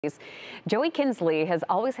Joey Kinsley has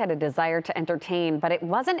always had a desire to entertain, but it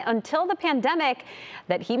wasn't until the pandemic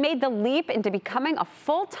that he made the leap into becoming a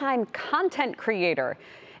full-time content creator.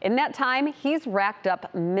 In that time, he's racked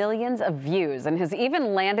up millions of views and has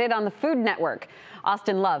even landed on the Food Network.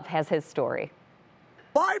 Austin Love has his story.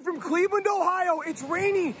 Live from Cleveland, Ohio. It's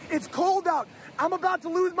rainy. It's cold out. I'm about to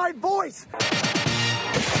lose my voice.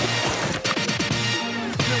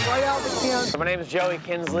 Right out the can. My name is Joey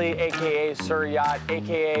Kinsley, a.k.a. Sir Yacht,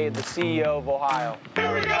 a.k.a. the CEO of Ohio.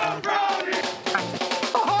 Here we go, Brownie!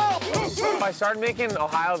 I started making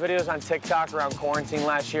Ohio videos on TikTok around quarantine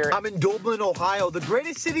last year. I'm in Dublin, Ohio, the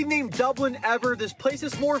greatest city named Dublin ever. This place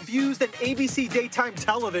has more views than ABC daytime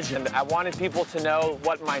television. And I wanted people to know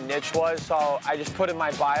what my niche was, so I just put in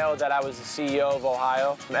my bio that I was the CEO of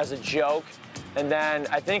Ohio as a joke. And then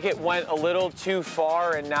I think it went a little too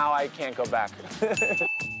far, and now I can't go back.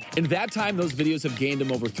 In that time, those videos have gained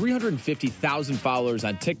him over 350,000 followers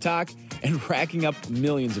on TikTok and racking up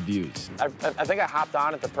millions of views. I think I hopped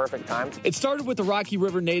on at the perfect time. It started with the Rocky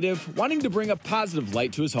River native wanting to bring a positive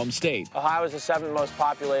light to his home state. Ohio is the 7th most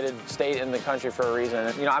populated state in the country for a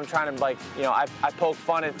reason. You know, I'm trying to, I poke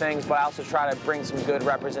fun at things, but I also try to bring some good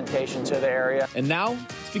representation to the area. And now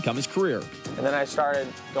it's become his career. And then I started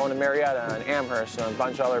going to Marietta and Amherst and a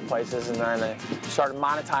bunch of other places, and then I started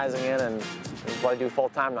monetizing it, and it's what I do full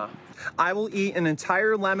time now. I will eat an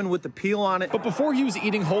entire lemon with the peel on it. But before he was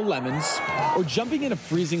eating whole lemons or jumping in a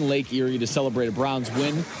freezing Lake Erie to celebrate a Browns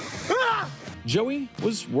win, Joey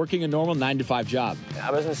was working a normal 9-to-5 job.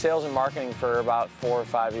 I was in sales and marketing for about 4 or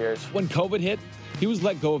 5 years. When COVID hit, he was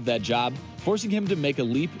let go of that job, forcing him to make a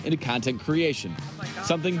leap into content creation,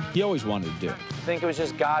 something he always wanted to do. I think it was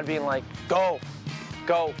just God being like, go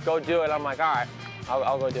do it. I'm like, all right,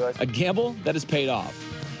 I'll go do it. A gamble that has paid off,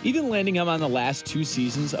 even landing him on the last 2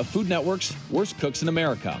 seasons of Food Network's Worst Cooks in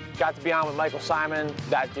America. Got to be on with Michael Simon.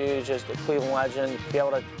 That dude is just a Cleveland legend. Be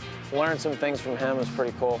able to learn some things from him is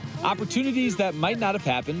pretty cool. Opportunities that might not have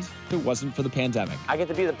happened if it wasn't for the pandemic. I get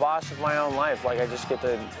to be the boss of my own life. Like, I just get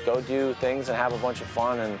to go do things and have a bunch of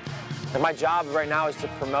fun. And my job right now is to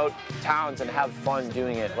promote towns and have fun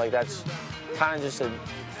doing it. Like, that's kind of just a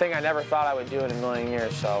thing I never thought I would do in a million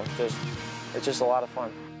years. So it's just a lot of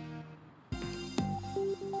fun.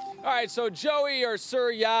 All right, so Joey, or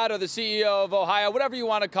Sir Yacht, or the CEO of Ohio, whatever you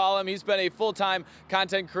want to call him, he's been a full-time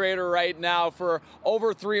content creator right now for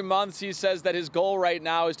over 3 months. He says that his goal right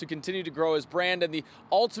now is to continue to grow his brand, and the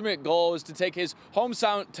ultimate goal is to take his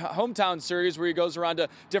hometown series, where he goes around to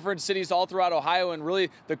different cities all throughout Ohio and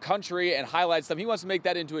really the country and highlights them. He wants to make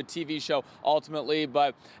that into a TV show ultimately,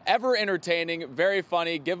 but ever entertaining, very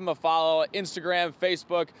funny. Give him a follow: Instagram,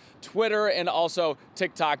 Facebook, Twitter, and also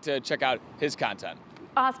TikTok to check out his content.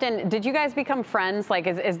 Austin, did you guys become friends? Like,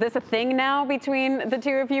 is this a thing now between the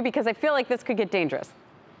two of you? Because I feel like this could get dangerous.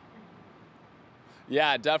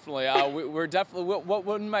 Yeah, definitely. We're definitely, what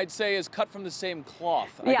one might say is cut from the same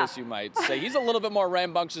cloth, I guess you might say. He's a little bit more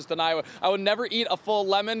rambunctious than I would. I would never eat a full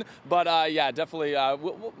lemon, but yeah, definitely.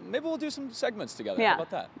 Maybe we'll do some segments together. Yeah. How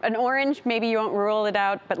about that? An orange, maybe you won't rule it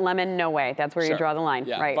out, but lemon, no way. That's where you draw the line.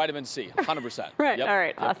 Yeah, right. Vitamin C, 100%. Right, Yep. all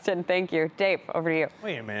right, Austin, thank you. Dave, over to you.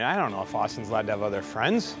 Wait a minute, I don't know if Austin's allowed to have other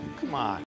friends. Come on.